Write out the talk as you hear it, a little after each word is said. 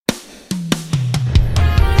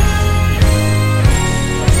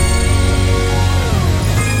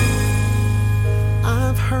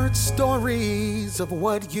stories of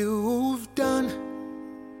what you've done,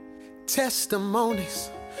 testimonies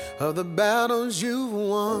of the battles you've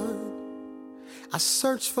won. I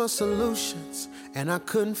searched for solutions and I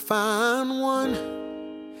couldn't find one.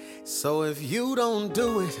 So if you don't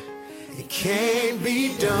do it, it can't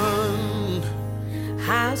be done.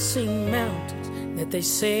 I've seen mountains that they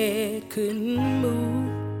said couldn't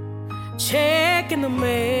move, checking the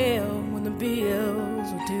mail when the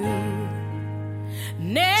bills were due.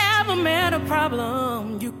 Never met a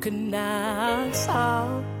problem you could not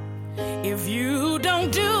solve if you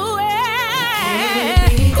don't do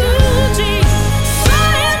it. Ooh, Jesus. So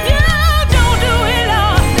if you don't do it,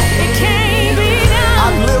 Lord, it can't be done.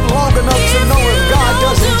 I've lived long enough to know if God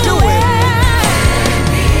doesn't do it.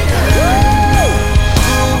 Do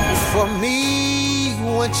for me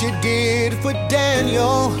what you did for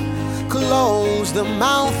Daniel. Close the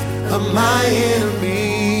mouth of my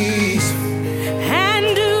enemies.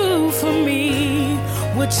 And do for me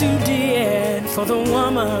what you did for the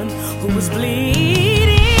woman who was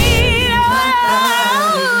bleeding.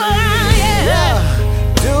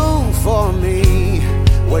 Do for me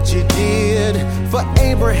what you did for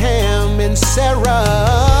Abraham and Sarah.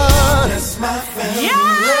 That's my family.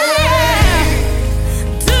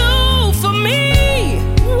 Do for me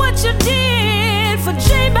what you did for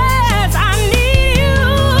Jabez. I need you.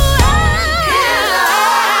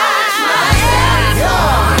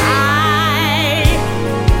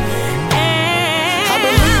 I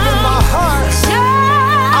believe in my heart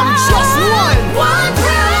I'm just one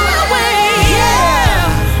prayer away.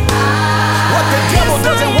 What the devil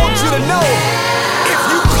doesn't want you to know, if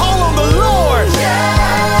you call on the Lord,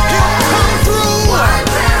 He'll come through.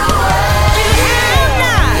 You have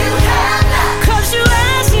not, 'cause you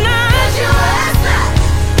asked not.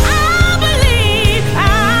 I believe I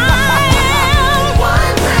am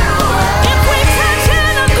one prayer away. If we touch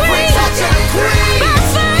and agree, by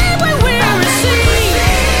faith we will receive.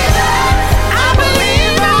 I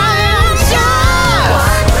believe I am just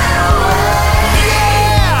one prayer away.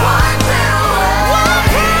 One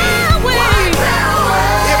prayer away.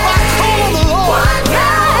 If I call on the Lord,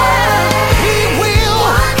 He will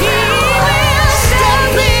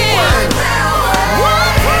step in.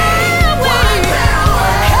 One prayer away.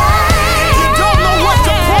 You don't know what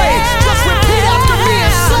to pray, just repeat after me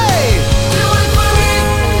and say,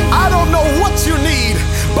 I don't know what you need,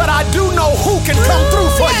 but I do know who can come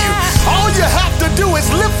through for you. All you have to do is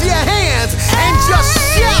lift your hands and just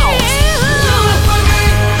shout.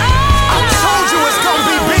 I told you it's gonna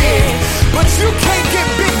be big, but you can't get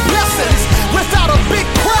big blessings without a big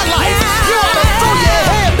prayer life. You ought to throw your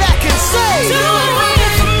head back and say, Do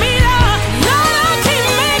it for me, Lord. Lord, I can't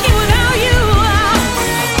make it without you.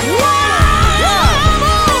 I'm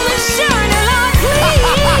only sharing it, Lord, please.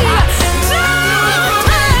 Don't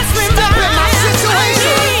pass me by. Step in my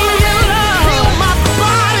situation. I need you, Lord. Heal my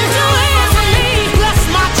body. Do it for me. Bless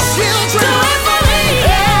my children. Do it for me.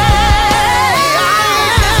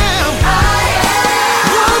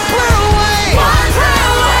 One prayer away. One prayer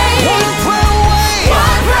away. One prayer away.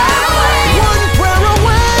 One prayer away. One prayer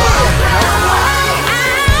away. One prayer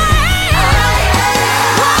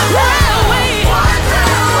away. One prayer away.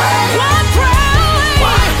 One prayer away.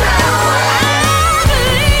 One prayer away. I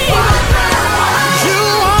believe. One prayer away. You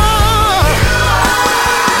are.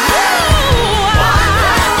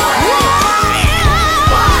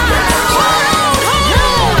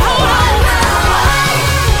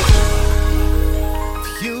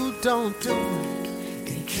 If you don't do it,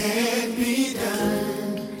 it can't be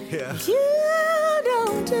done. Yeah. You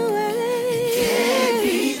don't do it. It can't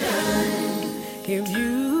be done. If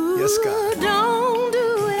you Yes, God. don't do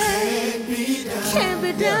it, can't be done.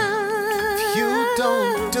 If you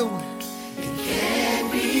don't do it,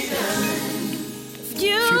 If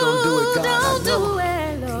you don't do it, God, I don't know. do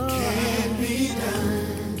it, Lord. can't be done.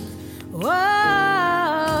 Whoa.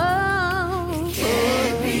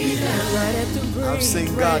 Right at the break, I've seen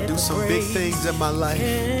right God at do the some big break. things in my life.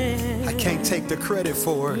 I can't take the credit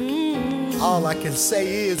for it. All I can say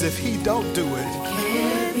is if He don't do it,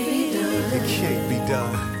 it can't be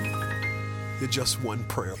done. It's just one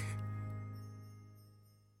prayer.